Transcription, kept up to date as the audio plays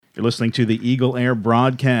You're listening to the Eagle Air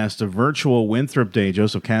broadcast of virtual Winthrop Day.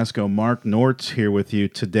 Joseph Casco, Mark Nortz here with you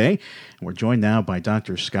today. And we're joined now by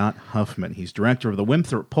Dr. Scott Huffman. He's director of the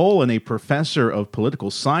Winthrop Poll and a professor of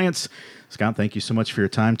political science. Scott, thank you so much for your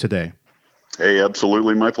time today. Hey,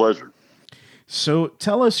 absolutely. My pleasure. So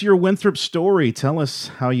tell us your Winthrop story. Tell us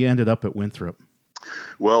how you ended up at Winthrop.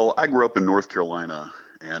 Well, I grew up in North Carolina,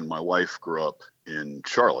 and my wife grew up in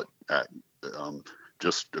Charlotte,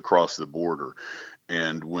 just across the border.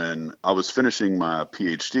 And when I was finishing my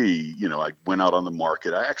PhD, I went out on the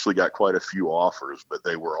market. I actually got quite a few offers, but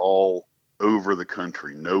they were all over the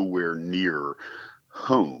country, nowhere near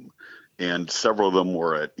home. And several of them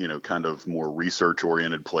were at, kind of more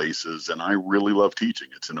research-oriented places. And I really love teaching.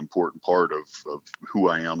 It's an important part of who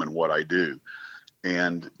I am and what I do.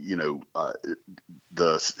 And,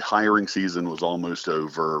 the hiring season was almost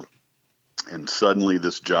over. And suddenly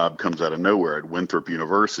this job comes out of nowhere at Winthrop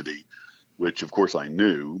University, which of course I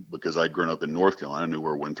knew because I'd grown up in North Carolina. I knew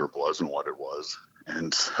where Winthrop was and what it was.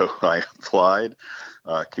 And so I applied,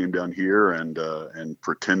 came down here and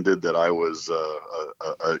pretended that I was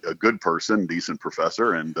a good person, decent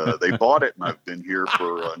professor, and they bought it. And I've been here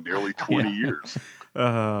for nearly 20 years.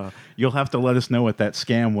 You'll have to let us know what that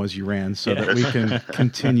scam was you ran so that we can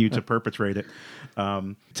continue to perpetrate it.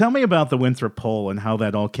 Tell me about the Winthrop Poll and how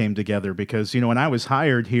that all came together, because, when I was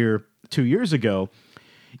hired here 2 years ago,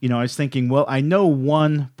 I was thinking, well, I know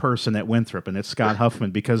one person at Winthrop, and it's Scott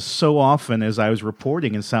Huffman, because so often as I was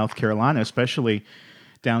reporting in South Carolina, especially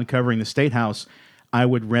down covering the State House, I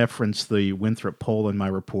would reference the Winthrop Poll in my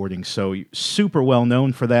reporting. So super well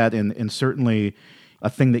known for that, and certainly a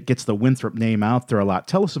thing that gets the Winthrop name out there a lot.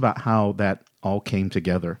 Tell us about how that all came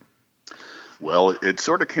together. Well, it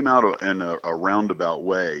sort of came out in a roundabout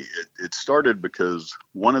way. It started because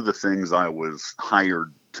one of the things I was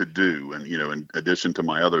hired to do, and in addition to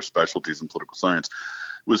my other specialties in political science,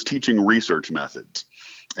 was teaching research methods.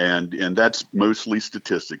 And that's mostly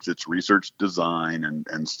statistics. It's research design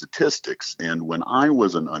and statistics. And when I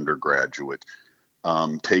was an undergraduate,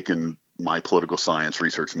 taking my political science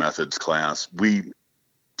research methods class, we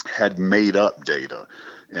had made up data,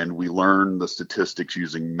 and we learned the statistics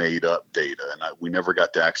using made up data. And we never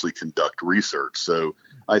got to actually conduct research. So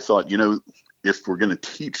I thought, if we're going to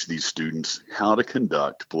teach these students how to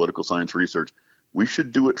conduct political science research, we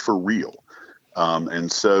should do it for real.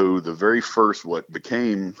 And so the very first, what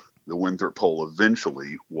became the Winthrop Poll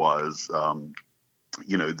eventually was,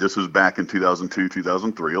 this was back in 2002,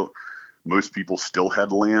 2003. Most people still had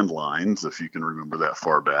landlines, if you can remember that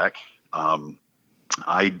far back.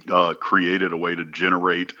 I created a way to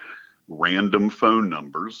generate random phone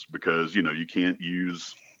numbers because, you can't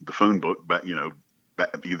use the phone book back,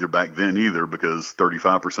 either back then either, because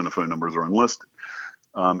 35% of phone numbers are unlisted.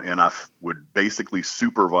 And I would basically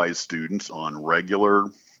supervise students on regular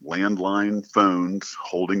landline phones,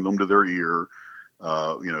 holding them to their ear,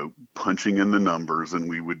 punching in the numbers, and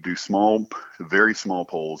we would do very small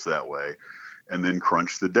polls that way, and then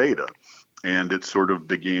crunch the data. And it sort of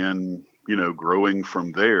began, growing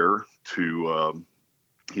from there to,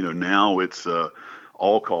 now it's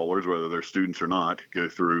all callers, whether they're students or not, go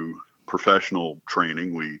through professional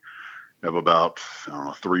training. We have about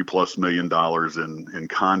 $3+ million in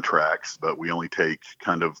contracts, but we only take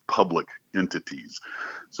kind of public entities.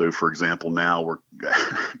 So, for example, now we're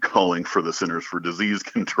calling for the Centers for Disease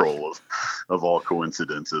Control of all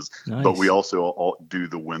coincidences. Nice. But we also do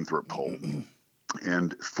the Winthrop Poll.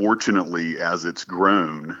 And fortunately, as it's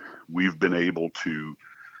grown, we've been able to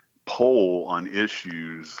poll on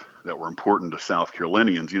issues that were important to South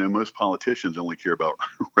Carolinians. Most politicians only care about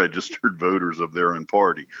registered voters of their own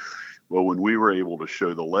party. Well, when we were able to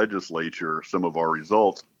show the legislature some of our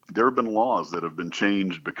results, there have been laws that have been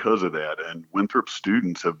changed because of that. And Winthrop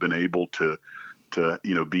students have been able to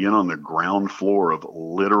be in on the ground floor of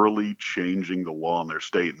literally changing the law in their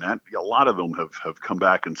state. And that a lot of them have come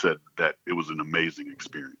back and said that it was an amazing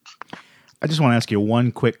experience. I just want to ask you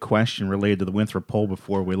one quick question related to the Winthrop Poll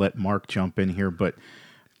before we let Mark jump in here. But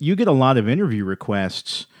you get a lot of interview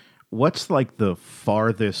requests. What's like the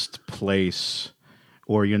farthest place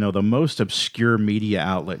or, the most obscure media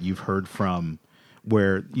outlet you've heard from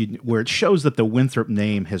where it shows that the Winthrop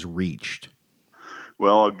name has reached?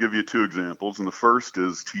 Well, I'll give you two examples. And the first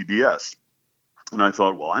is TBS. And I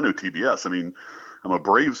thought, well, I know TBS. I mean, I'm a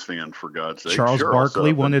Braves fan, for God's sake. Charles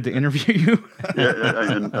Barkley wanted to interview you.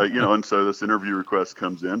 And so this interview request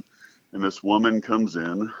comes in, and this woman comes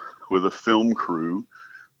in with a film crew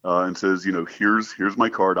and says, here's my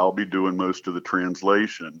card. I'll be doing most of the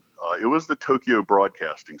translation. It was the Tokyo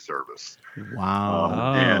Broadcasting Service.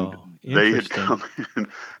 Wow. And they had interesting. come in,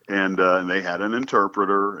 and they had an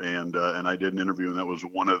interpreter, and I did an interview, and that was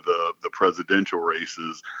one of the presidential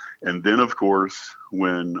races. And then, of course,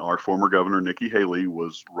 when our former governor Nikki Haley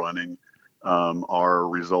was running, our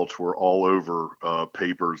results were all over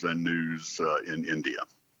papers and news in India.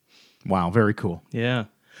 Wow, very cool. Yeah.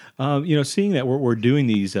 Seeing that we're doing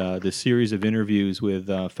this series of interviews with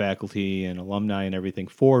faculty and alumni and everything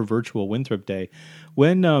for Virtual Winthrop Day,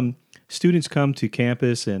 when students come to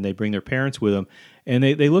campus and they bring their parents with them, and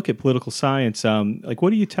they look at political science, like, what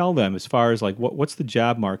do you tell them as far as, like, what's the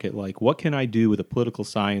job market like? What can I do with a political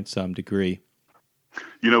science degree?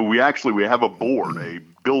 We have a board, a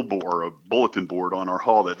billboard, a bulletin board on our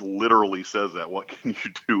hall that literally says that. What can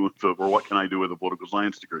you do or what can I do with a political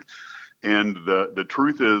science degree? And the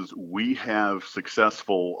truth is, we have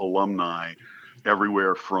successful alumni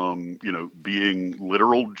everywhere from, being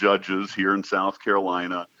literal judges here in South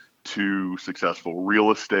Carolina to successful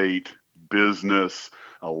real estate, business,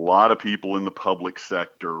 a lot of people in the public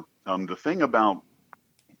sector. The thing about,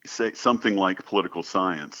 say, something like political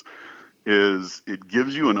science is it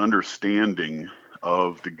gives you an understanding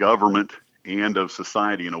of the government and of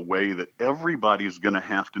society in a way that everybody's going to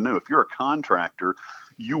have to know. If you're a contractor,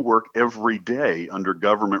 you work every day under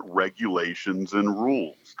government regulations and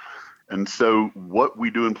rules. And so what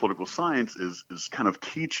we do in political science is kind of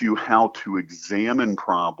teach you how to examine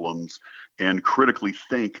problems and critically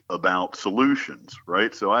think about solutions,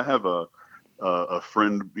 right? So I have a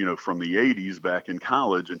friend, from the 80s back in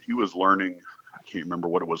college, and he was learning, I can't remember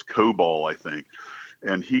what it was, COBOL, I think.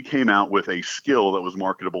 And he came out with a skill that was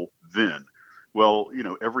marketable then. Well,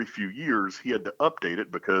 every few years he had to update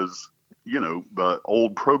it because,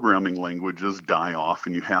 old programming languages die off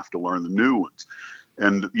and you have to learn the new ones.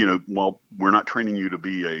 And, while we're not training you to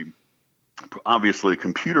be obviously a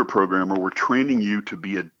computer programmer, we're training you to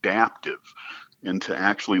be adaptive and to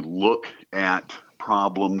actually look at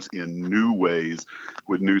problems in new ways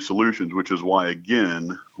with new solutions, which is why,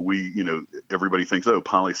 again, everybody thinks, oh,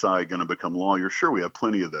 poli-sci going to become lawyers. Sure, we have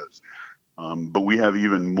plenty of those. But we have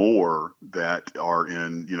even more that are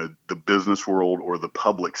in, the business world or the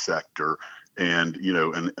public sector. And,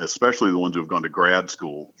 and especially the ones who have gone to grad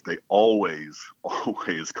school, they always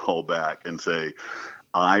call back and say,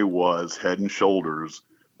 I was head and shoulders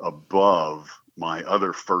above my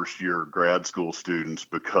other first year grad school students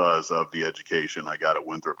because of the education I got at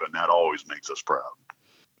Winthrop. And that always makes us proud.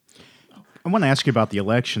 I want to ask you about the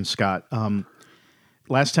election, Scott.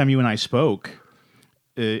 Last time you and I spoke,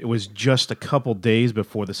 it was just a couple days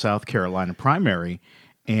before the South Carolina primary.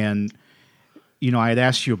 And, I had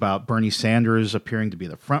asked you about Bernie Sanders appearing to be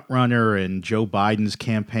the front runner and Joe Biden's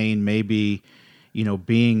campaign maybe,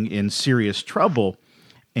 being in serious trouble.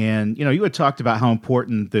 And, you had talked about how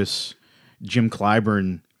important this Jim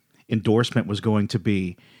Clyburn endorsement was going to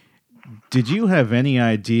be. Did you have any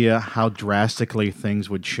idea how drastically things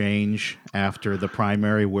would change after the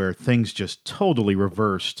primary, where things just totally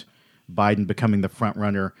reversed, Biden becoming the front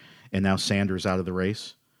runner and now Sanders out of the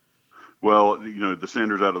race? Well, the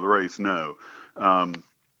Sanders out of the race, no.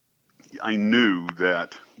 I knew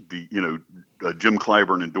that the Jim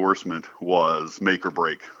Clyburn endorsement was make or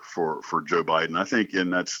break for Joe Biden. I think,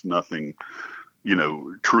 and that's nothing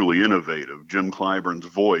truly innovative. Jim Clyburn's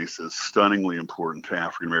voice is stunningly important to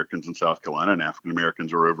African Americans in South Carolina, and African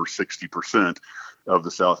Americans are over 60% of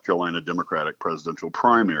the South Carolina Democratic presidential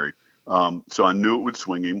primary. So I knew it would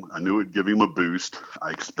swing him. I knew it would give him a boost.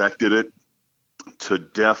 I expected it to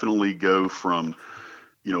definitely go from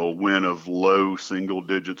a win of low single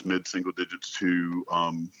digits, mid single digits to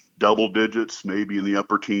double digits, maybe in the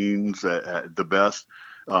upper teens at the best.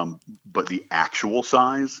 But the actual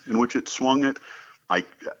size in which it swung it,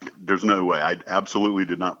 there's no way. I absolutely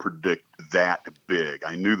did not predict that big.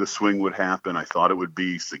 I knew the swing would happen. I thought it would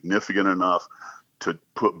be significant enough to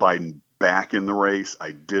put Biden back in the race.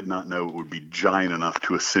 I did not know it would be giant enough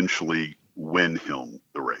to essentially win him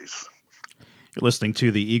the race. You're listening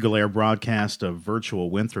to the Eagle Air broadcast of Virtual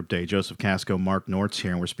Winthrop Day. Joseph Casco, Mark Nortz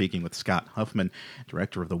here, and we're speaking with Scott Huffman,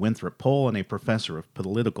 director of the Winthrop Poll and a professor of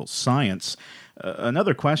political science.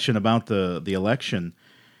 Another question about the election.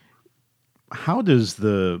 How does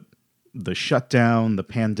the shutdown, the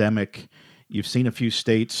pandemic, you've seen a few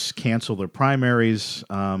states cancel their primaries.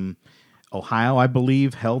 Ohio, I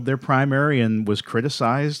believe, held their primary and was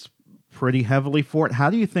criticized pretty heavily for it. How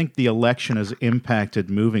do you think the election has impacted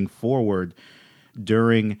moving forward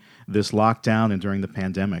during this lockdown and during the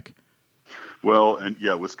pandemic? Well, and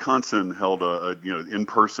yeah, Wisconsin held a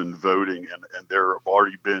in-person voting, and there have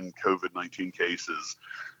already been COVID-19 cases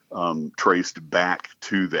traced back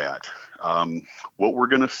to that. What we're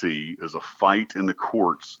going to see is a fight in the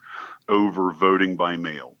courts over voting by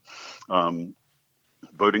mail.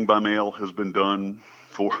 Voting by mail has been done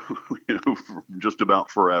for, for just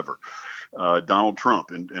about forever. Donald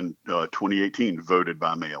Trump in 2018 voted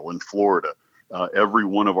by mail in Florida. Every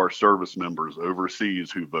one of our service members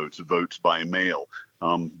overseas who votes by mail.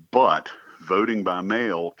 But voting by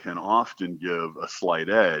mail can often give a slight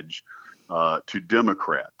edge to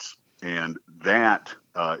Democrats. And that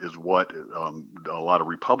is what a lot of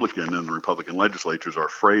Republican and the Republican legislatures are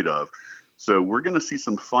afraid of. So we're going to see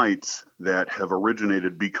some fights that have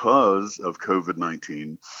originated because of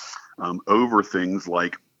COVID-19 over things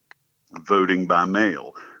like voting by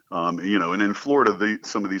mail. And in Florida,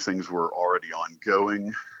 some of these things were already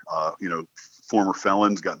ongoing. Former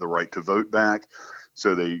felons got the right to vote back.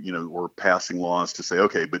 So they, were passing laws to say,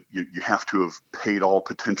 okay, but you have to have paid all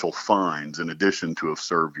potential fines in addition to have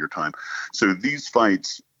served your time. So these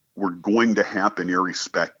fights were going to happen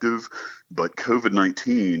irrespective, but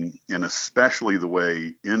COVID-19, and especially the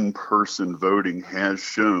way in-person voting has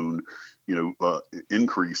shown,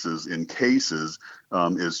 increases in cases,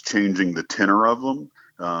 is changing the tenor of them.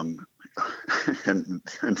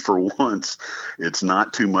 And for once, it's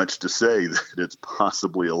not too much to say that it's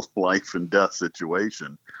possibly a life and death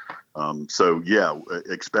situation.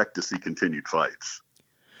 Expect to see continued fights.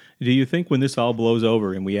 Do you think when this all blows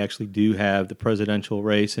over and we actually do have the presidential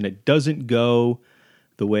race and it doesn't go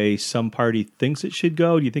the way some party thinks it should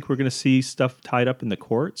go, do you think we're going to see stuff tied up in the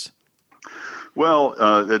courts? Well,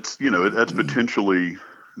 that's potentially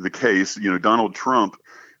the case. Donald Trump,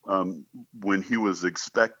 when he was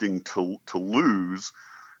expecting to lose,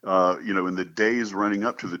 in the days running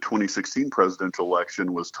up to the 2016 presidential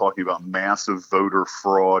election, was talking about massive voter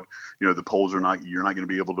fraud. The polls you're not going to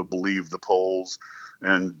be able to believe the polls.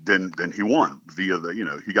 And then he won via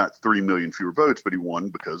he got 3 million fewer votes, but he won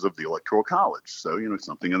because of the Electoral College. So,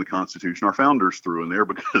 something in the Constitution our founders threw in there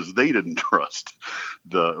because they didn't trust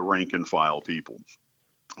the rank and file people.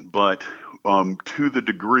 But to the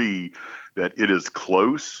degree that it is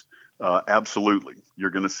close, absolutely. You're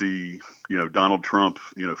going to see, Donald Trump,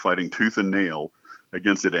 fighting tooth and nail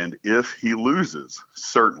against it. And if he loses,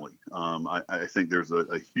 certainly, I think there's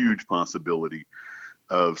a huge possibility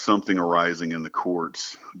of something arising in the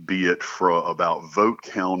courts, be it about vote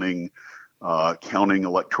counting, counting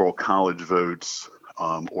Electoral College votes,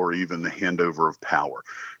 or even the handover of power.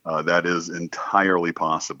 That is entirely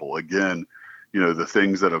possible. Again, the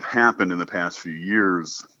things that have happened in the past few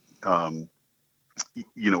years, are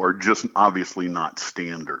just obviously not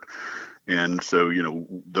standard. And so,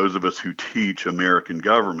 those of us who teach American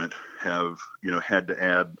government have, had to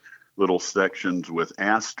add little sections with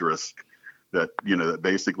asterisk that, that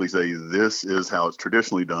basically say this is how it's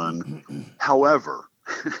traditionally done. However,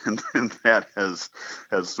 and that has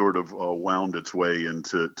sort of wound its way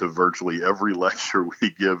into virtually every lecture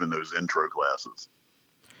we give in those intro classes.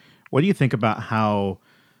 What do you think about how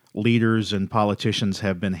leaders and politicians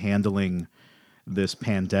have been handling this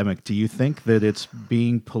pandemic? Do you think that it's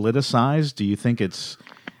being politicized? Do you think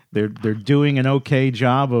they're doing an okay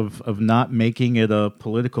job of not making it a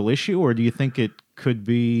political issue, or do you think it could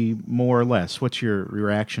be more or less? What's your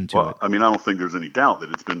reaction to it? I mean, I don't think there's any doubt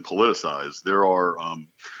that it's been politicized. There are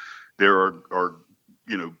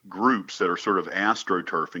groups that are sort of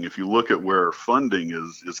astroturfing. If you look at where funding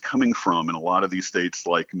is coming from in a lot of these states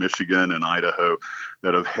like Michigan and Idaho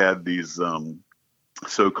that have had these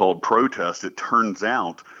so-called protests, it turns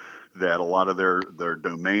out that a lot of their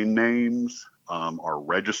domain names are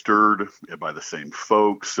registered by the same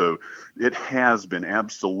folks. So it has been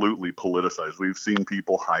absolutely politicized. We've seen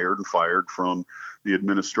people hired and fired from the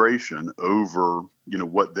administration over,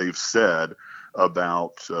 what they've said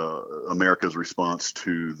about America's response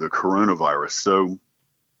to the coronavirus. So,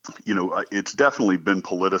 it's definitely been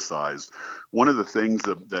politicized. One of the things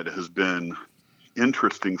that has been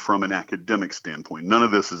interesting from an academic standpoint, none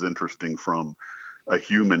of this is interesting from a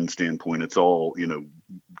human standpoint. It's all,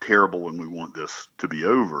 terrible and we want this to be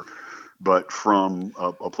over. But from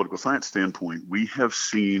a political science standpoint, we have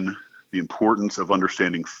seen the importance of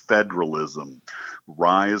understanding federalism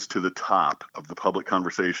rise to the top of the public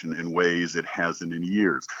conversation in ways it hasn't in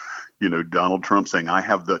years. Donald Trump saying, I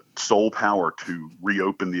have the sole power to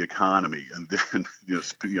reopen the economy. And then,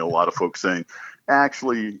 a lot of folks saying,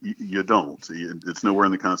 actually, you don't. It's nowhere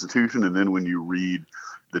in the Constitution. And then when you read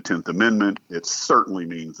the 10th Amendment, it certainly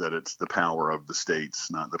means that it's the power of the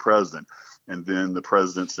states, not the president. And then the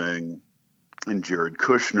president saying, and Jared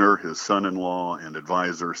Kushner, his son-in-law and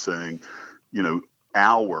advisor, saying,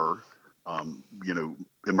 our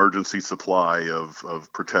emergency supply of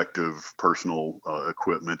protective personal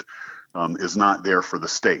equipment is not there for the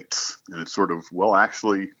states. And it's sort of, well,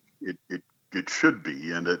 actually, it should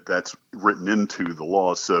be, and that's written into the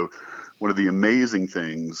law. So one of the amazing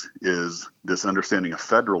things is this understanding of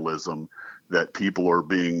federalism that people are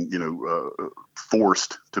being,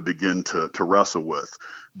 forced to begin to wrestle with.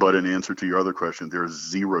 But in answer to your other question, there's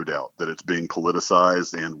zero doubt that it's being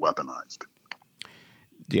politicized and weaponized.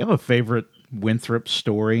 Do you have a favorite Winthrop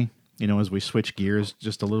story? As we switch gears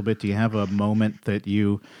just a little bit, do you have a moment that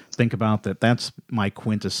you think about that's my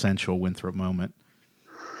quintessential Winthrop moment?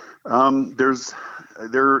 There's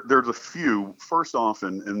a few. First off,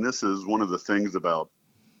 and this is one of the things about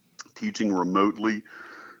teaching remotely.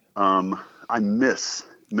 I miss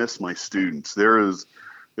my students. There is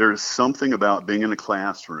something about being in a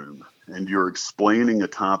classroom and you're explaining a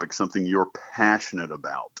topic, something you're passionate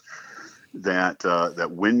about,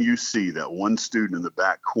 that when you see that one student in the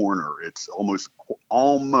back corner, it's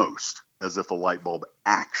almost as if a light bulb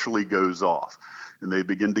actually goes off and they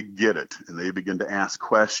begin to get it and they begin to ask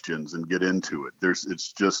questions and get into it.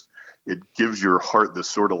 It gives your heart this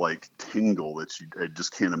sort of like tingle that I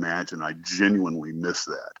just can't imagine. I genuinely miss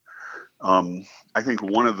that. I think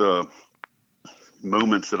one of the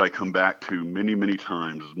moments that I come back to many, many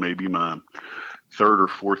times is maybe my third or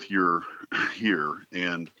fourth year here.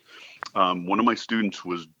 And one of my students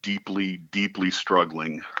was deeply, deeply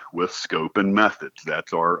struggling with scope and methods.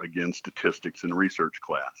 That's our, again, statistics and research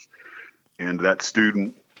class. And that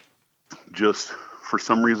student just, for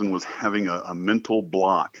some reason, was having a mental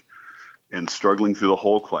block and struggling through the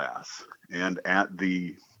whole class. And at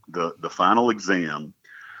the final exam,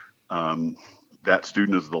 that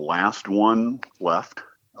student is the last one left,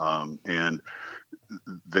 and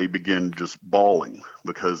they begin just bawling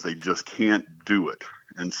because they just can't do it.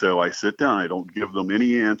 And so I sit down, I don't give them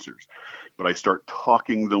any answers, but I start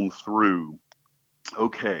talking them through,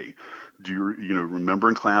 okay, do you remember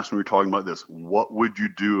in class when we were talking about this, what would you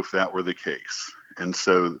do if that were the case? And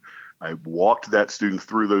so I walked that student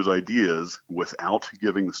through those ideas without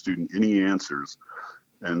giving the student any answers,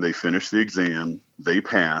 and they finished the exam, they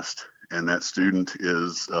passed, and that student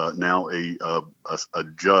is now a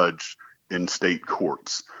judge in state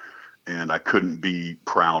courts. And I couldn't be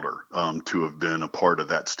prouder to have been a part of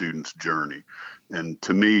that student's journey. And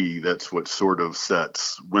to me, that's what sort of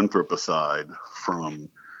sets Winthrop aside from,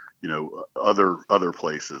 other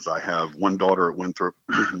places. I have one daughter at Winthrop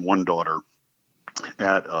and one daughter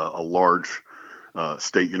at a large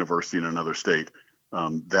state university in another state.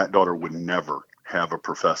 That daughter would never have a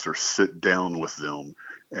professor sit down with them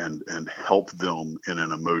and help them in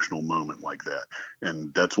an emotional moment like that.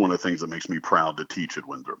 And that's one of the things that makes me proud to teach at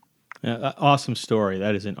Winthrop. Awesome story.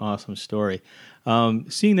 That is an awesome story.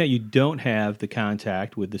 Seeing that you don't have the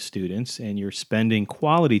contact with the students and you're spending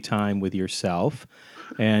quality time with yourself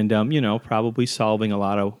and, probably solving a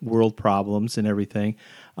lot of world problems and everything.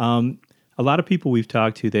 A lot of people we've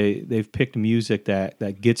talked to, they've picked music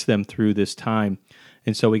that gets them through this time.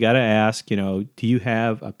 And so we got to ask, do you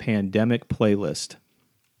have a pandemic playlist?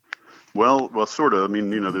 Well, sort of. I mean,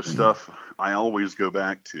 there's stuff I always go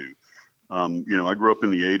back to. I grew up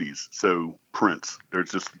in the 80s, so Prince,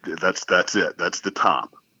 that's it. That's the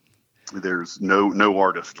top. There's no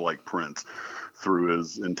artist like Prince through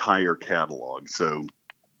his entire catalog. So,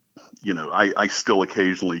 I still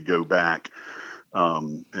occasionally go back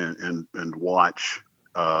and watch,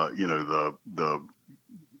 the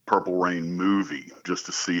Purple Rain movie just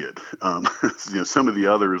to see it. Some of the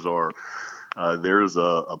others are, there's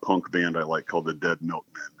a punk band I like called the Dead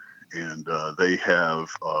Milkmen. And they have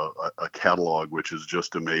a catalog which is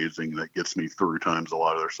just amazing that gets me through times. A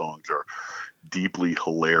lot of their songs are deeply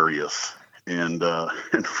hilarious. And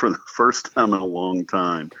for the first time in a long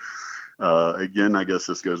time, again, I guess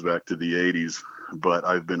this goes back to the 80s, but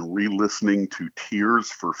I've been re-listening to Tears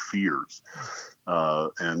for Fears.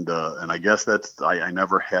 And I guess I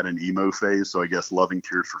never had an emo phase, so I guess loving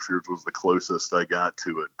Tears for Fears was the closest I got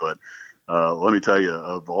to it. But let me tell you,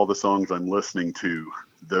 of all the songs I'm listening to,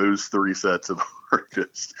 those three sets of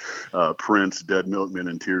artists, Prince, Dead Milkmen,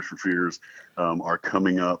 and Tears for Fears, are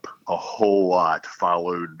coming up a whole lot,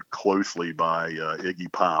 followed closely by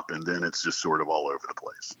Iggy Pop, and then it's just sort of all over the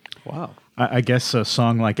place. Wow. I guess a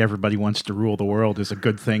song like Everybody Wants to Rule the World is a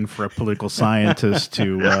good thing for a political scientist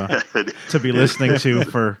to be listening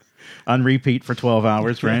to on repeat for 12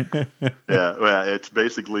 hours, right? Yeah, well, it's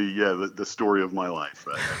basically, the story of my life.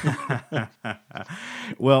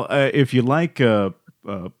 Well, if you like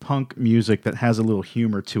punk music that has a little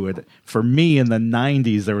humor to it, for me in the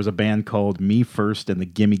 90s, there was a band called Me First and the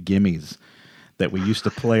Gimme Gimmes that we used to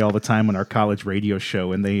play all the time on our college radio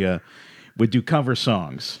show, and they would do cover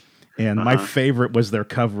songs. And my favorite was their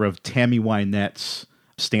cover of Tammy Wynette's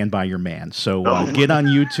Stand By Your Man. So get on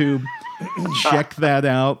YouTube, check that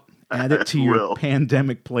out, add it to your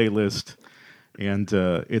pandemic playlist, and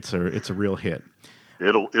it's a real hit.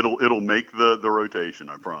 It'll make the rotation,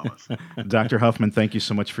 I promise. Dr. Huffman, thank you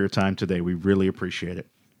so much for your time today. We really appreciate it.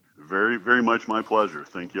 Very, very much my pleasure.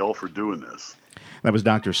 Thank you all for doing this. That was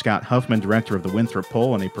Dr. Scott Huffman, director of the Winthrop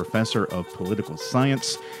Poll and a professor of political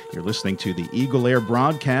science. You're listening to the Eagle Air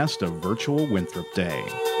broadcast of Virtual Winthrop Day.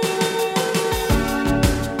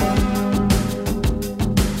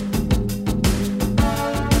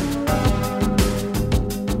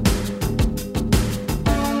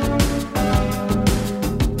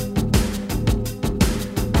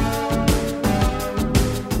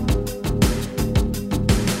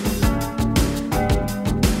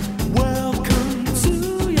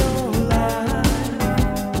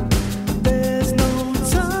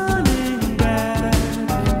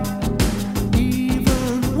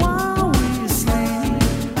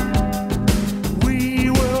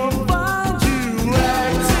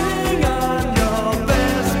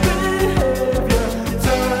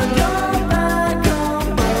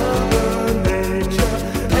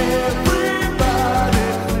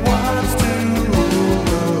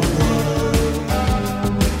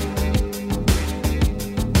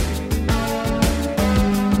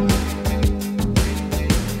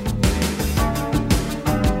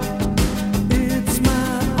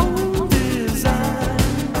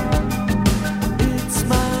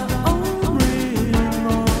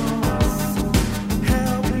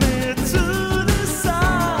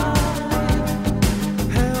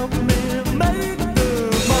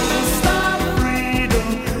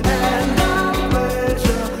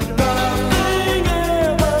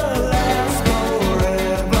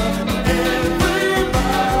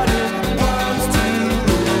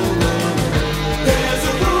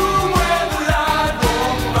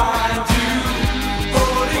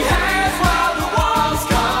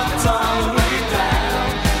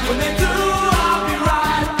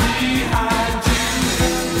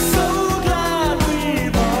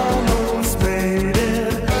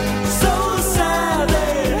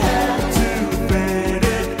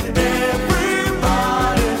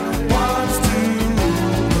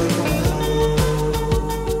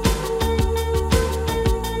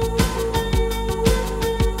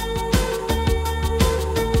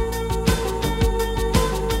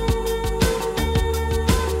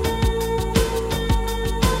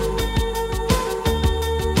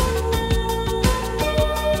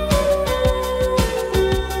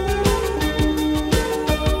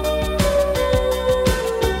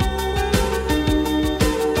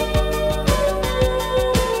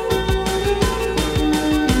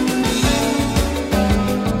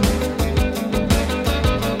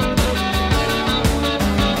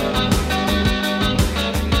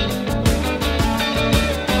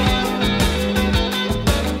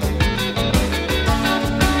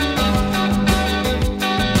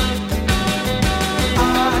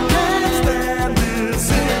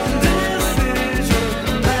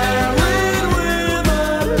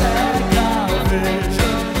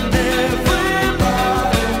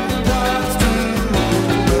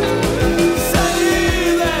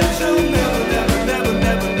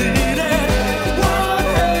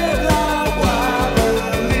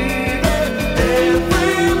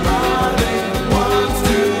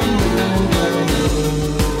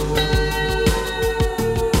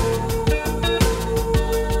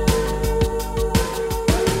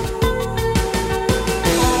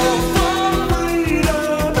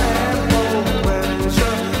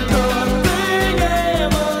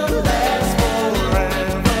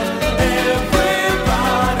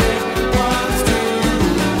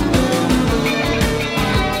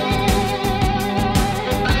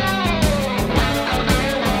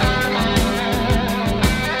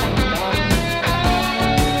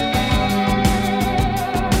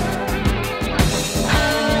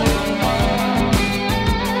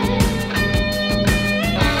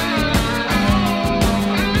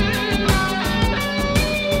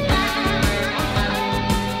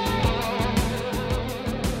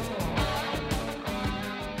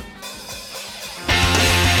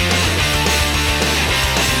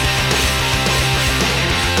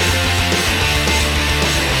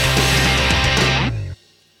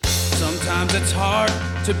 it's hard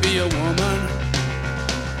to be a woman,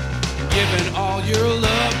 giving all your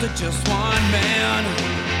love to just one man.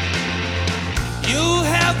 You'll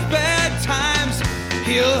have bad times,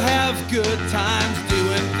 he'll have good times,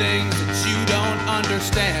 doing things that you don't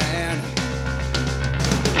understand.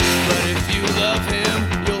 But if you love him,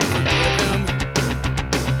 you'll forgive him,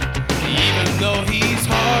 though he's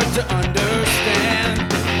hard to understand.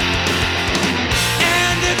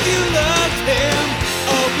 And if you love him,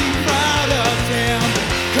 oh, be proud of him,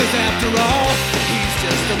 'cause after all, he's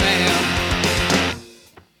just a man.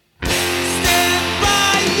 Stand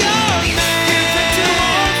by your man. Give him 2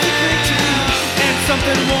 arms to cling to, and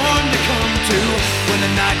something warm to come to when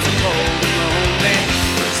the nights are cold and lonely.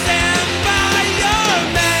 Stand by your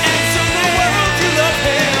man, and show the world you love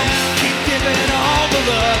him. Keep giving all the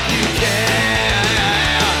love you can.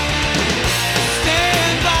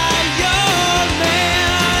 Stand by your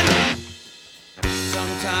man.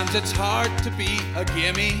 Sometimes it's hard to be a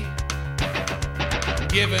gimme,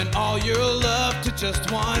 giving all your love to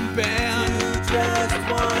just one band.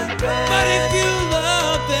 But if you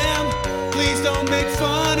love them, please don't make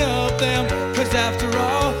fun of them, 'cause after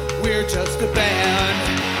all, we're just a band.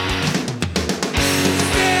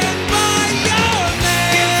 Stand by your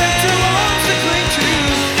man. Give him 2 arms to cling to,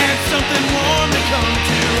 and something warm to come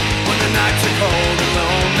to when the nights are cold and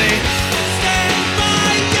lonely. Stand by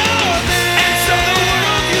your man, and show the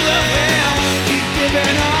world you love him. Keep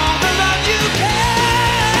giving all the love you can.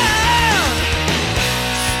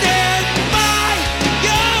 Stand by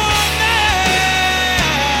your man.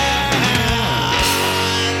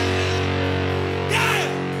 Yeah.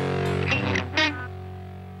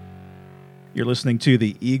 You're listening to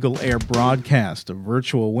the Eagle Air broadcast of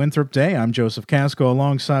Virtual Winthrop Day. I'm Joseph Casco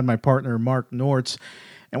alongside my partner Mark Nortz,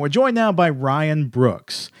 and we're joined now by Ryan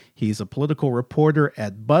Brooks. He's a political reporter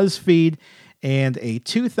at BuzzFeed and a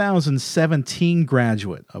 2017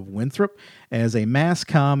 graduate of Winthrop as a mass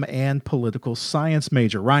comm and political science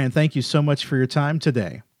major. Ryan, thank you so much for your time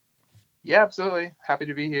today. Yeah, absolutely. Happy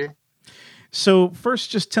to be here. So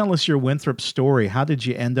first, just tell us your Winthrop story. How did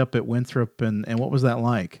you end up at Winthrop, and what was that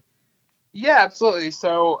like? Yeah, absolutely.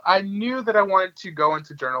 So I knew that I wanted to go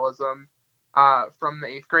into journalism from the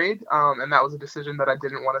 8th grade, and that was a decision that I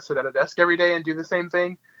didn't want to sit at a desk every day and do the same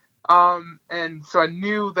thing. And so I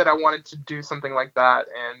knew that I wanted to do something like that,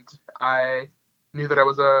 and I knew that I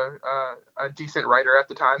was a decent writer at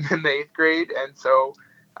the time in the 8th grade, and so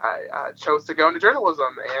I chose to go into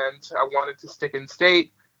journalism, and I wanted to stick in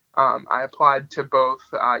state. I applied to both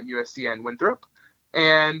USC and Winthrop,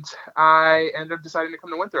 and I ended up deciding to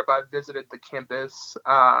come to Winthrop. I visited the campus,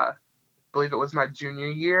 I believe it was my junior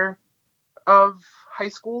year of high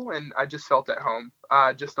school, and I just felt at home,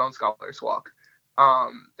 just on Scholars Walk.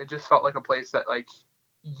 It just felt like a place that like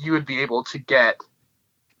you would be able to get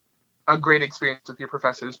a great experience with your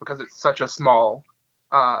professors because it's such a small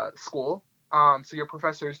school. So your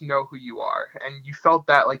professors know who you are, and you felt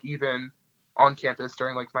that like even on campus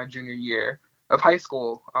during like my junior year of high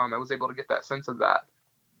school. I was able to get that sense of that.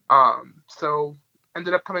 So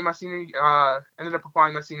ended up applying my senior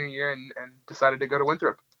year and decided to go to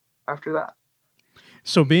Winthrop after that.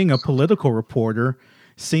 So being a political reporter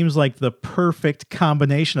seems like the perfect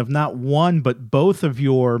combination of not one, but both of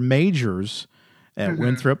your majors at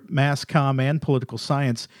Winthrop, mass comm and political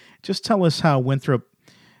science. Just tell us how Winthrop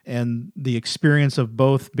and the experience of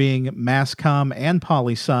both being mass comm and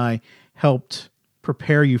poli-sci helped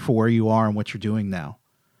prepare you for where you are and what you're doing now.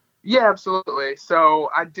 Yeah, absolutely.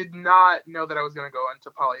 So I did not know that I was going to go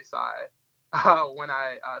into poli-sci. When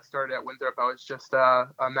I started at Winthrop, I was just a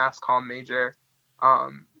mass comm major.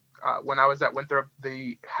 When I was at Winthrop,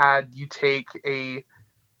 they had you take a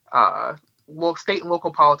state and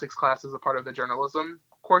local politics class as a part of the journalism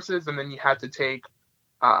courses, and then you had to take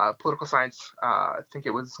political science, I think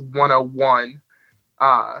it was 101.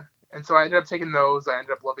 And so I ended up taking those. I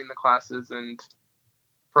ended up loving the classes, and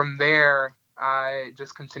from there, I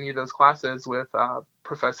just continued those classes with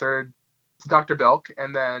Professor Dr. Belk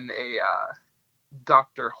and then a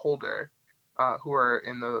Dr. Holder, who are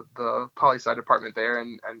in the poli-sci department there,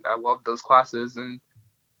 and I loved those classes, and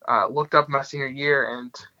looked up my senior year,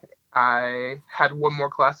 and I had one more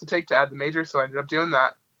class to take to add the major, so I ended up doing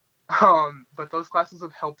that. But those classes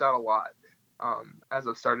have helped out a lot. As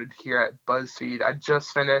I've started here at BuzzFeed, I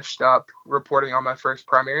just finished up reporting on my first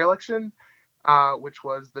primary election, which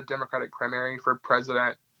was the Democratic primary for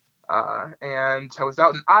president. And I was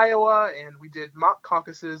out in Iowa, and we did mock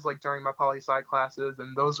caucuses like during my poli-sci classes,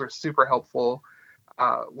 and those were super helpful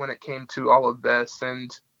when it came to all of this.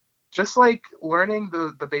 And just like learning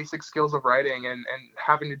the basic skills of writing and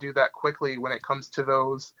having to do that quickly when it comes to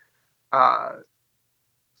those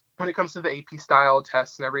when it comes to the AP style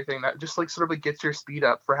tests and everything, that just like sort of like gets your speed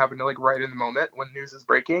up for having to like write in the moment when news is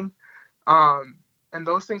breaking. And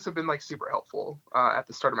those things have been like super helpful at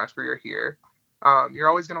the start of my career here. You're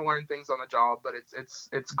always going to learn things on the job, but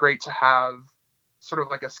it's great to have sort of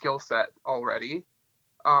like a skill set already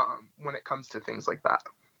when it comes to things like that.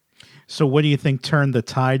 So what do you think turned the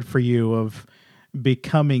tide for you of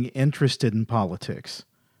becoming interested in politics?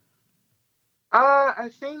 I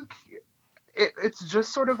think it's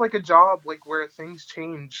just sort of like a job, like where things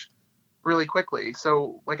change really quickly.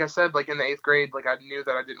 So, like I said, like in the 8th grade, like I knew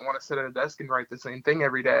that I didn't want to sit at a desk and write the same thing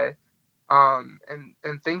every day.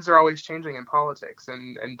 And things are always changing in politics.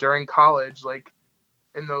 And during college, like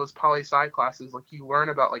in those poli-sci classes, like you learn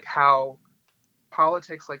about like how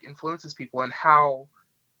politics like influences people and how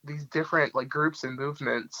these different like groups and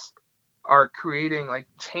movements are creating like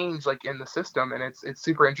change like in the system, and it's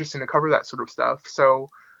super interesting to cover that sort of stuff. So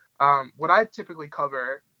what I typically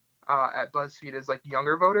cover at BuzzFeed is like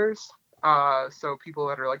younger voters, so people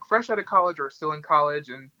that are like fresh out of college or still in college,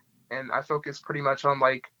 and I focus pretty much on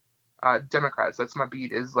like Democrats. That's my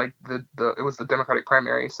beat, is like it was the Democratic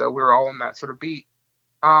primary, so we were all in that sort of beat.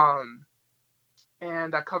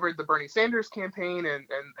 And I covered the Bernie Sanders campaign and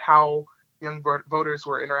how young voters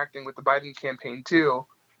were interacting with the Biden campaign too.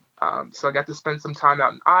 So I got to spend some time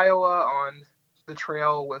out in Iowa on the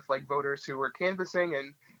trail with like voters who were canvassing,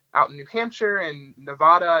 and out in New Hampshire and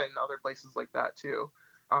Nevada and other places like that too.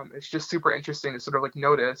 It's just super interesting to sort of like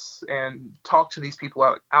notice and talk to these people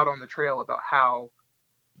out on the trail about how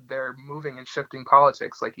they're moving and shifting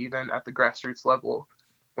politics, like even at the grassroots level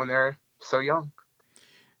when they're so young.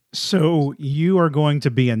 So you are going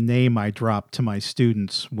to be a name I drop to my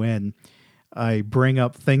students when I bring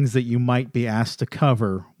up things that you might be asked to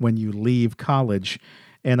cover when you leave college.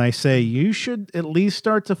 And I say, you should at least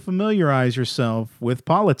start to familiarize yourself with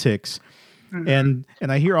politics. Mm-hmm.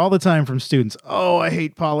 And I hear all the time from students, oh, I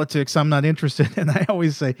hate politics, I'm not interested. And I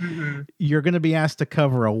always say, mm-hmm. You're going to be asked to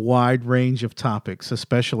cover a wide range of topics,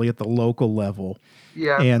 especially at the local level.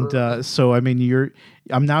 Yeah. And so, I mean,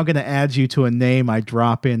 I'm now going to add you to a name I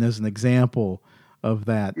drop in as an example of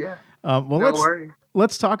that. Yeah.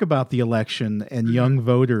 Let's talk about the election and mm-hmm. young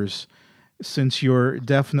voters, since you're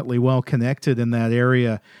definitely well connected in that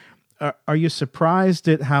area. Are you surprised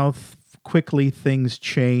at how quickly things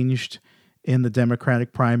changed in the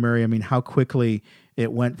Democratic primary? I mean, how quickly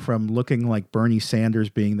it went from looking like Bernie Sanders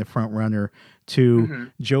being the front runner to mm-hmm.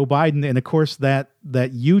 Joe Biden. And of course that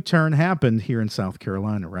U-turn happened here in South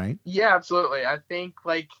Carolina, right? Yeah, absolutely. I think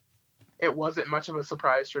like it wasn't much of a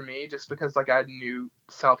surprise for me just because like I knew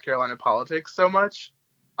South Carolina politics so much.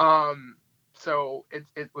 So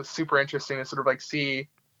it was super interesting to sort of like see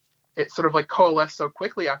it sort of like coalesce so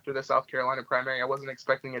quickly after the South Carolina primary. I wasn't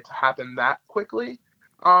expecting it to happen that quickly.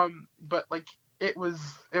 But like it was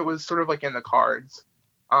sort of like in the cards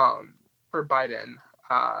for Biden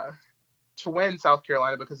to win South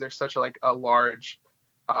Carolina because there's such a large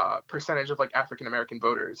percentage of like African American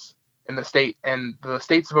voters in the state, and the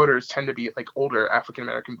state's voters tend to be like older African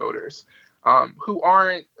American voters who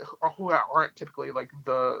aren't typically like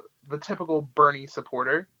the typical Bernie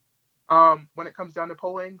supporter when it comes down to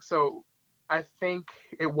polling. So I think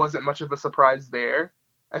it wasn't much of a surprise there.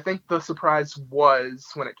 I think the surprise was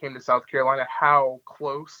when it came to South Carolina, how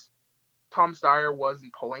close Tom Steyer was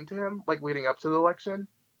in polling to him, like leading up to the election.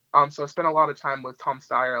 So I spent a lot of time with Tom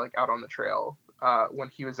Steyer, like out on the trail when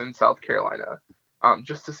he was in South Carolina,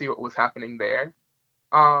 just to see what was happening there.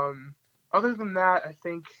 Other than that, I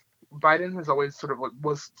think Biden has always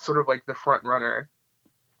was like the front runner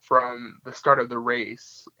from the start of the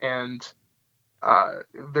race. And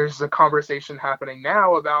there's a conversation happening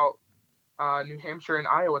now about New Hampshire and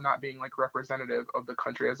Iowa not being like representative of the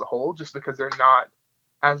country as a whole, just because they're not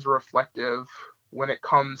as reflective when it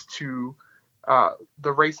comes to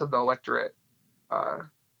the race of the electorate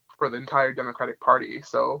for the entire Democratic Party.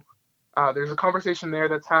 So there's a conversation there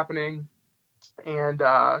that's happening, and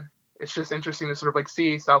it's just interesting to sort of like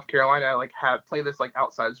see South Carolina like play this like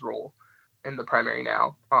outsized role in the primary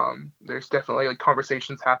now. There's definitely like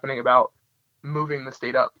conversations happening about moving the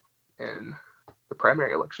state up in the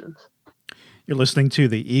primary elections. You're listening to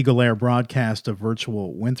the Eagle Air broadcast of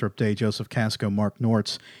Virtual Winthrop Day. Joseph Casco, Mark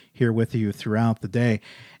Nortz here with you throughout the day.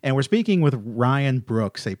 And we're speaking with Ryan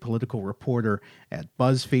Brooks, a political reporter at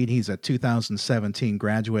BuzzFeed. He's a 2017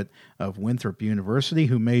 graduate of Winthrop University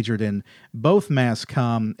who majored in both mass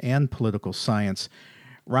comm and political science.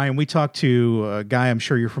 Ryan, we talked to a guy I'm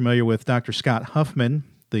sure you're familiar with, Dr. Scott Huffman,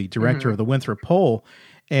 the director mm-hmm. of the Winthrop Poll.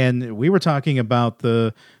 And we were talking about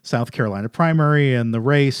the South Carolina primary and the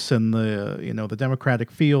race and the Democratic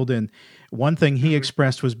field. And one thing he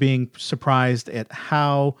expressed was being surprised at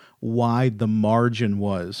how wide the margin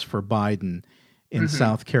was for Biden in mm-hmm.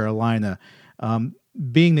 South Carolina.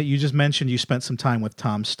 Being that you just mentioned you spent some time with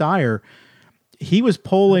Tom Steyer, he was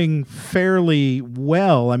polling fairly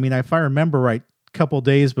well. I mean, if I remember right, a couple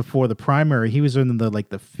days before the primary, he was in the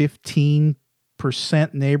 15%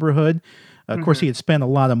 neighborhood. Of course, he had spent a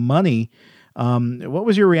lot of money. What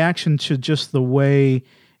was your reaction to just the way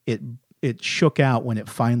it shook out when it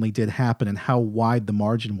finally did happen, and how wide the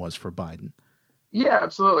margin was for Biden? Yeah,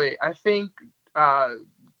 absolutely. I think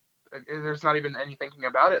there's not even any thinking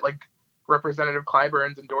about it. Like, Representative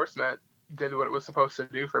Clyburn's endorsement did what it was supposed to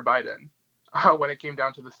do for Biden when it came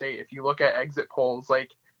down to the state. If you look at exit polls,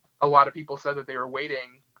 like, a lot of people said that they were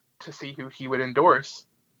waiting to see who he would endorse.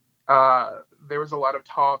 There was a lot of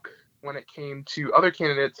talk when it came to other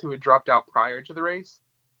candidates who had dropped out prior to the race,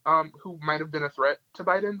 who might have been a threat to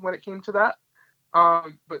Biden when it came to that.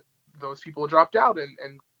 But those people dropped out,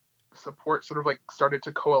 and support sort of like started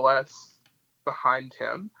to coalesce behind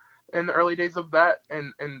him in the early days of that,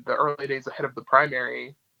 and in the early days ahead of the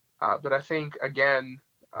primary. But I think, again,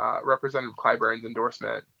 Representative Clyburn's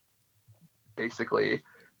endorsement basically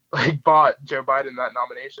like bought Joe Biden that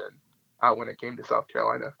nomination when it came to South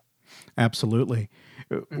Carolina. Absolutely.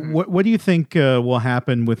 What do you think will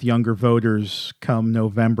happen with younger voters come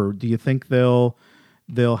November? Do you think they'll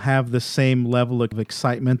have the same level of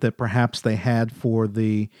excitement that perhaps they had for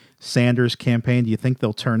the Sanders campaign? Do you think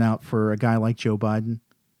they'll turn out for a guy like Joe Biden?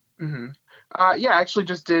 Yeah, I actually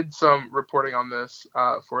just did some reporting on this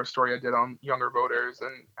for a story I did on younger voters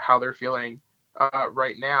and how they're feeling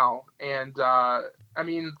right now. And I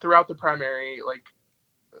mean, throughout the primary, like,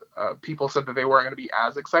 people said that they weren't going to be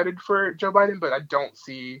as excited for Joe Biden, but I don't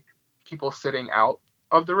see people sitting out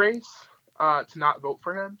of the race to not vote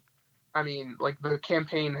for him. I mean, like, the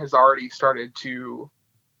campaign has already started to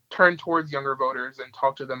turn towards younger voters and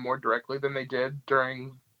talk to them more directly than they did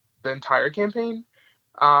during the entire campaign.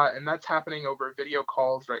 And that's happening over video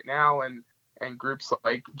calls right now, and groups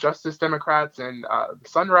like Justice Democrats and the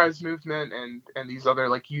Sunrise Movement and these other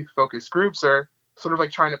like youth-focused groups are sort of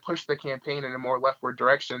like trying to push the campaign in a more leftward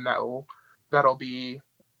direction that'll be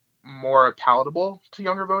more palatable to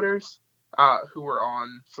younger voters who were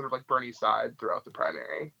on sort of like Bernie's side throughout the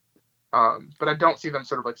primary. But I don't see them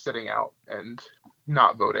sort of like sitting out and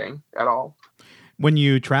not voting at all. When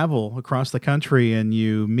you travel across the country and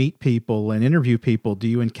you meet people and interview people, do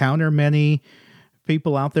you encounter many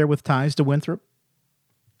people out there with ties to Winthrop?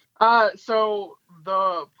 So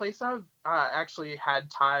the place I've actually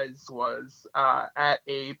had ties was at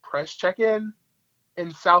a press check-in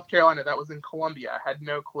in South Carolina. That was in Columbia. I had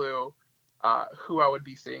no clue who I would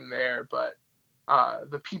be seeing there, but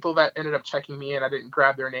the people that ended up checking me in, I didn't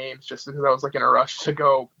grab their names just because I was like in a rush to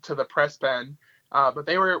go to the press pen. But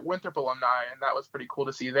they were Winthrop alumni, and that was pretty cool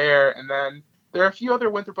to see there. And then there are a few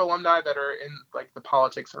other Winthrop alumni that are in like the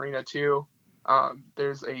politics arena too.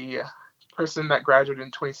 There's a person that graduated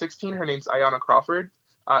in 2016. Her name's Ayanna Crawford.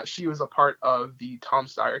 She was a part of the Tom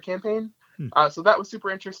Steyer campaign. So that was super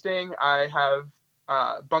interesting. I have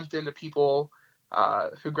bumped into people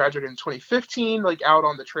who graduated in 2015, like out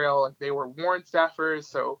on the trail, like they were Warren staffers.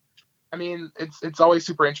 So, I mean, it's always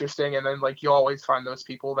super interesting. And then like you always find those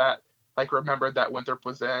people that like remembered that Winthrop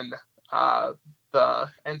was in the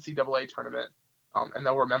NCAA tournament, and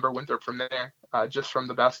they'll remember Winthrop from there, just from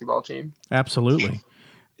the basketball team. Absolutely.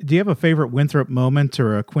 Do you have a favorite Winthrop moment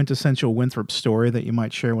or a quintessential Winthrop story that you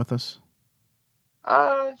might share with us?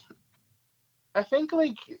 I think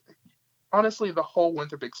like honestly the whole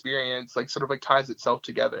Winthrop experience like sort of like ties itself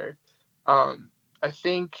together. I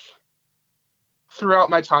think throughout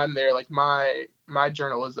my time there, like my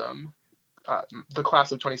journalism, the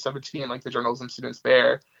class of 2017, like the journalism students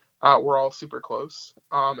there, we're all super close,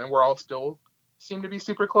 and we're all still seem to be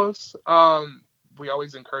super close. We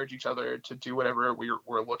always encourage each other to do whatever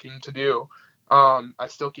we're looking to do. I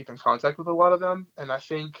still keep in contact with a lot of them, and I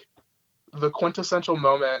think the quintessential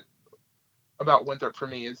moment about Winthrop for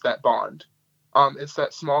me is that bond. It's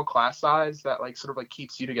that small class size that like sort of like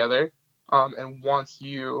keeps you together, and wants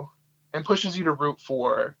you and pushes you to root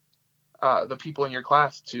for the people in your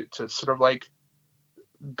class to sort of like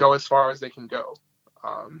go as far as they can go.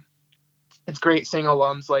 It's great seeing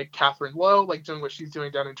alums like Catherine Lowe, like doing what she's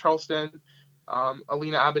doing down in Charleston.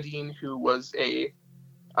 Alina Abedin, who was I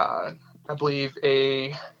believe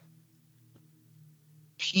a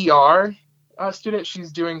PR student.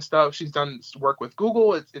 She's doing stuff. She's done work with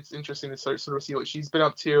Google. It's interesting to sort of see what she's been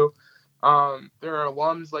up to. There are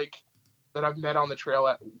alums like that I've met on the trail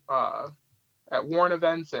at Warren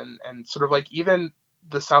events, and sort of like even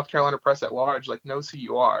the South Carolina press at large like knows who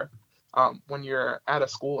you are when you're at a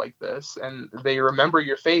school like this, and they remember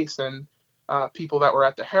your face. And people that were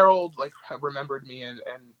at the Herald like have remembered me and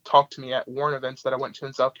talked to me at Warren events that I went to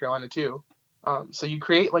in South Carolina too. So you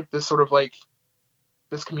create like this sort of like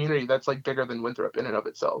this community that's like bigger than Winthrop in and of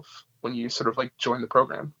itself when you sort of like join the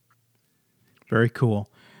program. Very cool.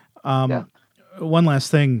 Yeah. One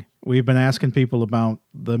last thing. We've been asking people about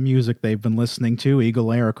the music they've been listening to.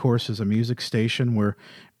 Eagle Air, of course, is a music station. We're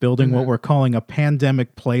building what we're calling a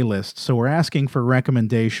pandemic playlist. So we're asking for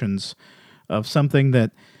recommendations of something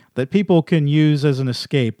that people can use as an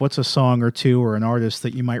escape. What's a song or two or an artist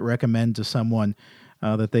that you might recommend to someone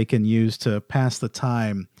that they can use to pass the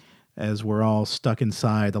time as we're all stuck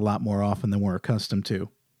inside a lot more often than we're accustomed to?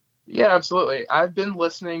 Yeah, absolutely. I've been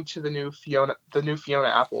listening to the new Fiona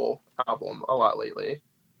Apple album a lot lately.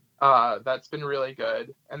 That's been really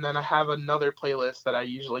good. And then I have another playlist that I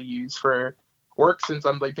usually use for work, since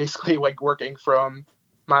I'm basically working from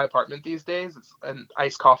my apartment these days. It's an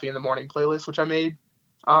iced coffee in the morning playlist, which I made.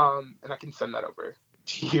 And I can send that over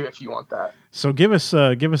to you if you want that. So give us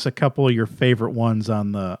a couple of your favorite ones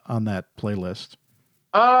on that playlist.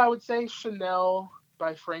 I would say Chanel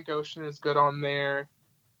by Frank Ocean is good on there.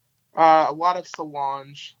 A lot of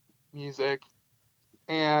Solange music,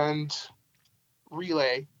 and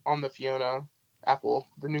Relay on the new Fiona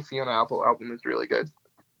Apple album is really good.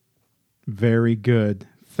 Very good.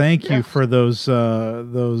 Thank you for those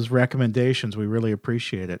recommendations. We really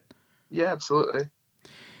appreciate it. Yeah, absolutely.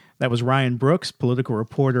 That was Ryan Brooks, political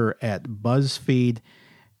reporter at BuzzFeed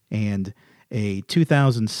and a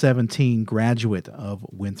 2017 graduate of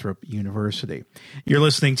Winthrop University. You're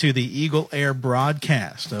listening to the Eagle Air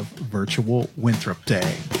broadcast of Virtual Winthrop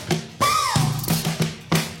Day.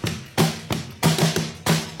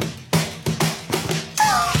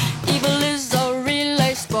 Evil is a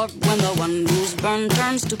relay sport when the one who's burned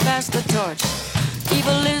turns to pass the torch.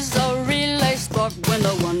 Evil is a relay sport when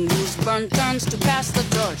the one who's burned turns to pass the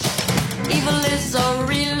torch. Evil is a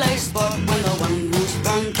relay sport when the one who's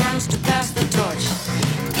burned turns to pass the torch.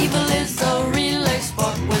 Evil is a relay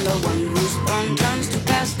sport when the one who's burned turns to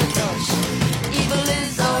pass the torch. Evil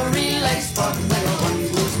is a relay sport when the one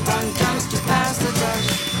who's burned turns to pass the torch.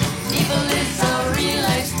 Evil is a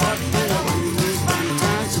relay sport when the one who's burned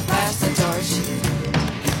turns to pass the torch.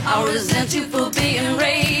 I resent you for being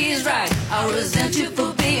raised right. I resent you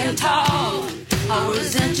for being tall. I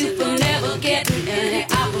resent you for never getting any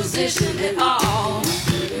opposition at all.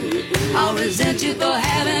 I resent you for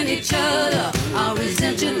having each other. I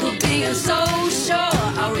resent you for being so sure.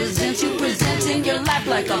 I resent you presenting your life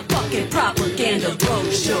like a fucking propaganda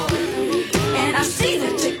brochure. And I see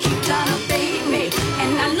that you keep trying to fade me,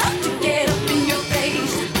 and I love to get up in your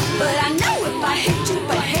face. But I know if I hate you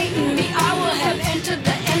for hating me, I will have entered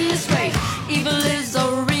the endless race. Evil is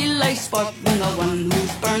a relay sport when the one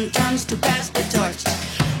who's burned turns to pass the torch.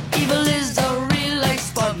 Evil is a relay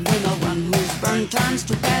sport when the one who's burned turns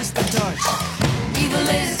to pass the torch. Evil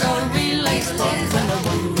is a relay sport when the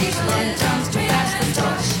one who's burned turns to pass the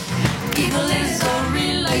torch. Evil is a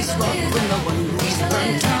relay sport when the one who's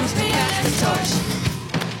burned turns to pass the torch.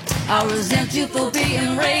 I resent you for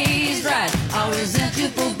being raised right. I resent you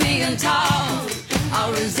for being tall. I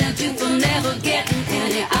resent you for never getting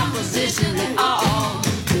any opposition at all.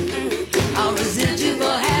 I resent you for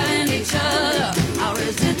having each other. I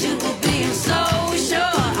resent you for being so sure.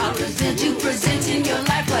 I resent you presenting your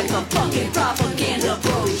life like a fucking propaganda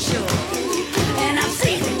brochure. And I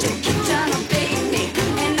see that you keep trying to bait me,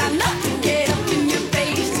 and I love to get up in your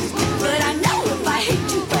face. But I know if I hate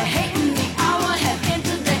you for hating me, I will have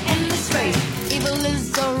entered the endless race. Evil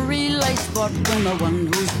is a relay sport when the one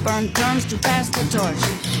who's burned turns to pass the torch.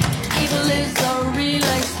 Evil is a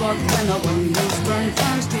relay sport when the one who's burned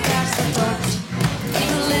turns to pass the torch.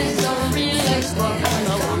 Evil is a relay sport when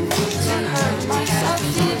the one who's burned turns to pass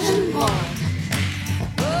the torch.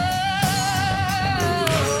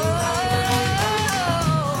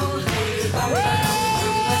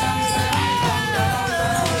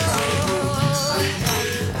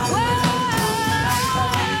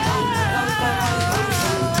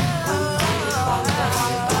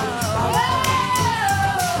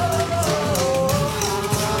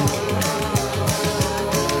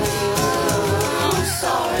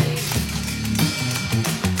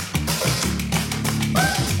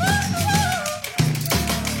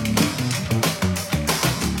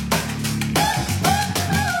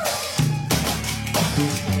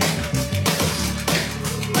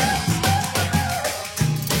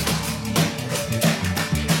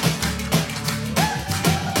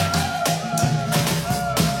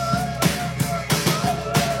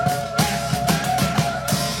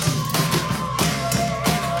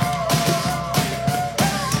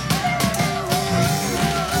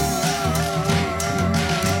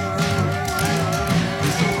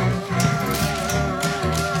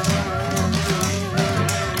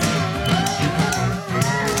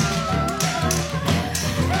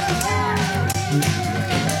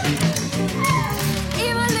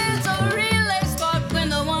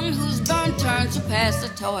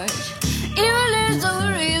 torch. Evil is a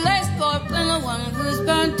relay sport when the one who's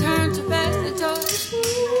burned turns to pass the torch.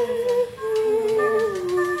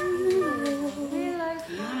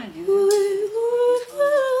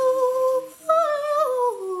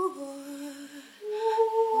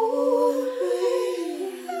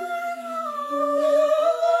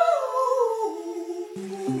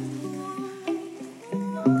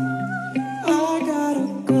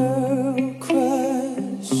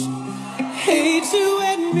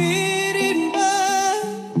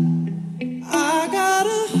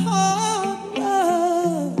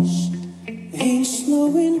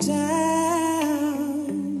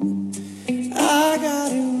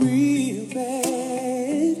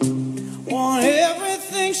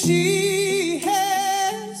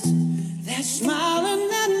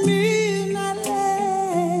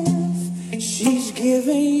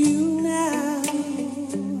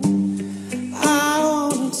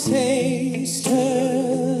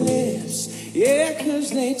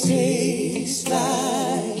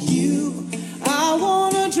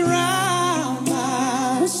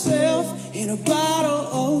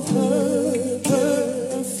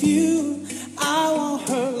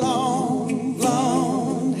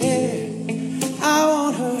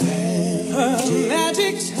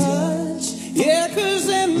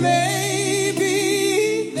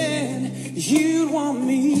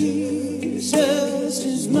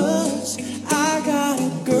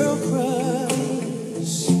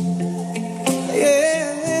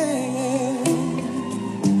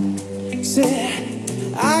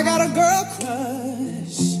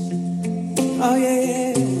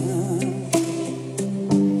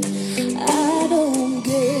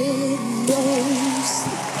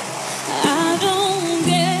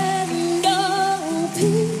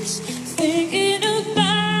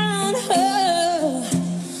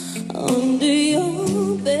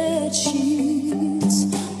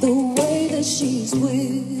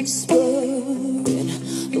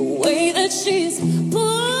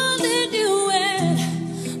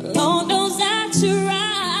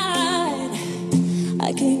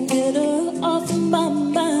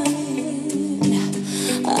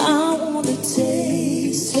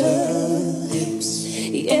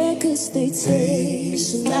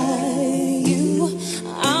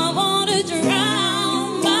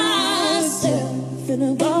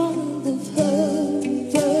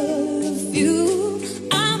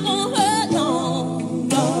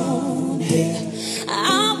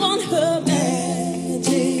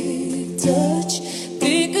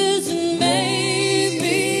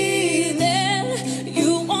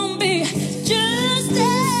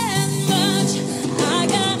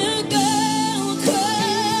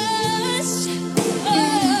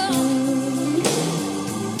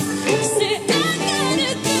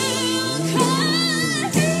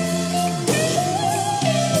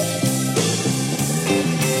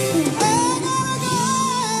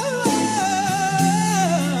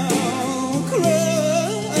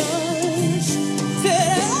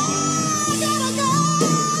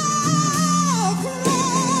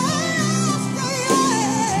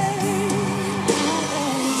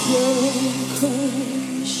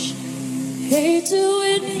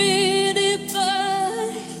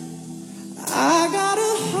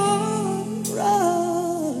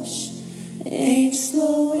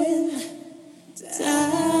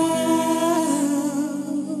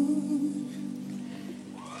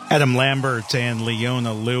 Adam Lambert and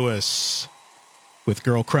Leona Lewis with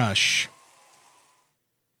Girl Crush.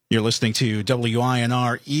 You're listening to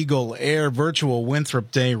WINR Eagle Air. Virtual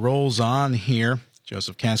Winthrop Day rolls on here.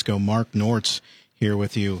 Joseph Casco, Mark Nortz here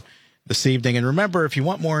with you this evening. And remember, if you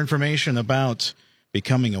want more information about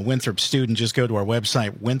becoming a Winthrop student, just go to our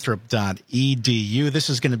website, winthrop.edu. This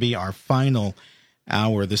is going to be our final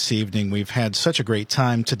hour this evening. We've had such a great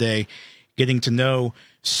time today getting to know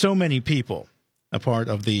so many people, a part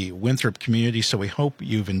of the Winthrop community, so we hope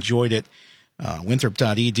you've enjoyed it.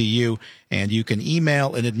 Winthrop.edu, and you can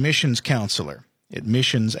email an admissions counselor,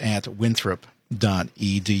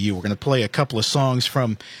 admissions@winthrop.edu. We're going to play a couple of songs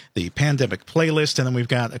from the pandemic playlist, and then we've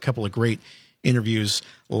got a couple of great interviews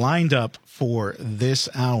lined up for this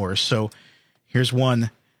hour. So here's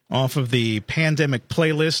one off of the pandemic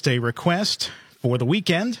playlist, a request for the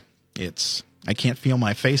weekend. It's I Can't Feel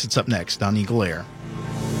My Face. It's up next on Eagle Air.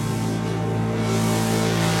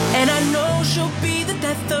 And I know she'll be the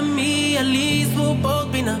death of me, at least we'll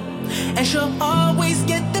both be numb. And she'll always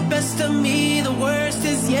get the best of me, the worst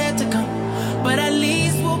is yet to come. But at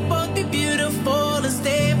least we'll both be beautiful and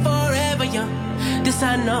stay forever young. This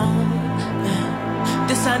I know,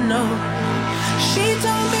 this I know. She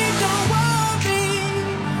told me don't worry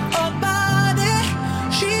about it.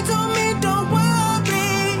 She told me don't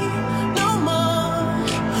worry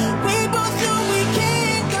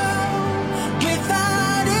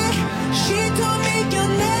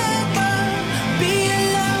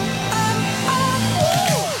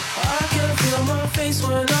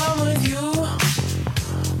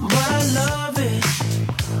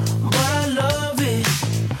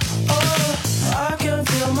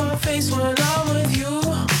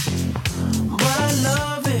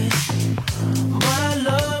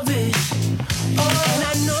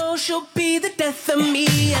death of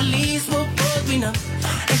me, at least we'll both be numb.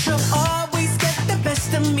 And she'll always get the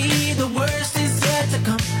best of me, the worst is yet to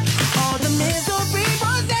come. All the misery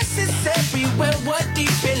was necessary when we're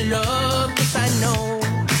deep in love. Yes, I know,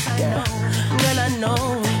 girl, I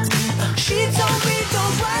know. She told me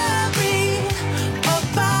don't worry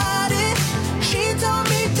about it. She told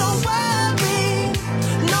me don't worry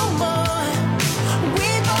no more. We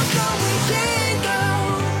both know we can't go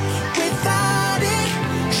without it.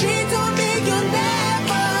 She told me you'll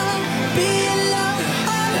never be alone.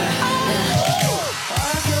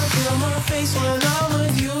 I can feel my face when I'm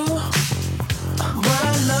with you, but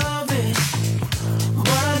I love it,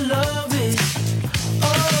 but I love it. Oh,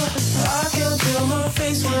 I can feel my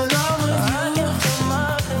face when I'm with you,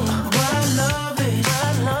 but I love it,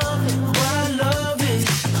 but I love it.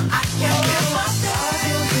 I can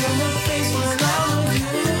feel my face when I'm with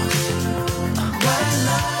you, but I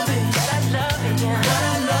love it, but I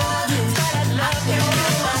love it. I can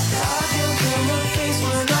feel my face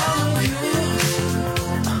when I'm with you,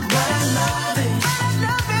 but I love it,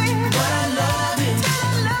 but I love it.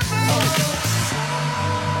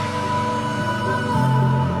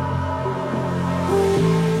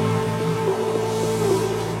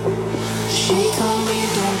 She told me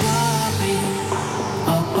don't worry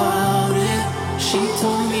about it. She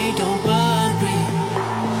told me don't worry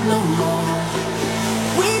no more.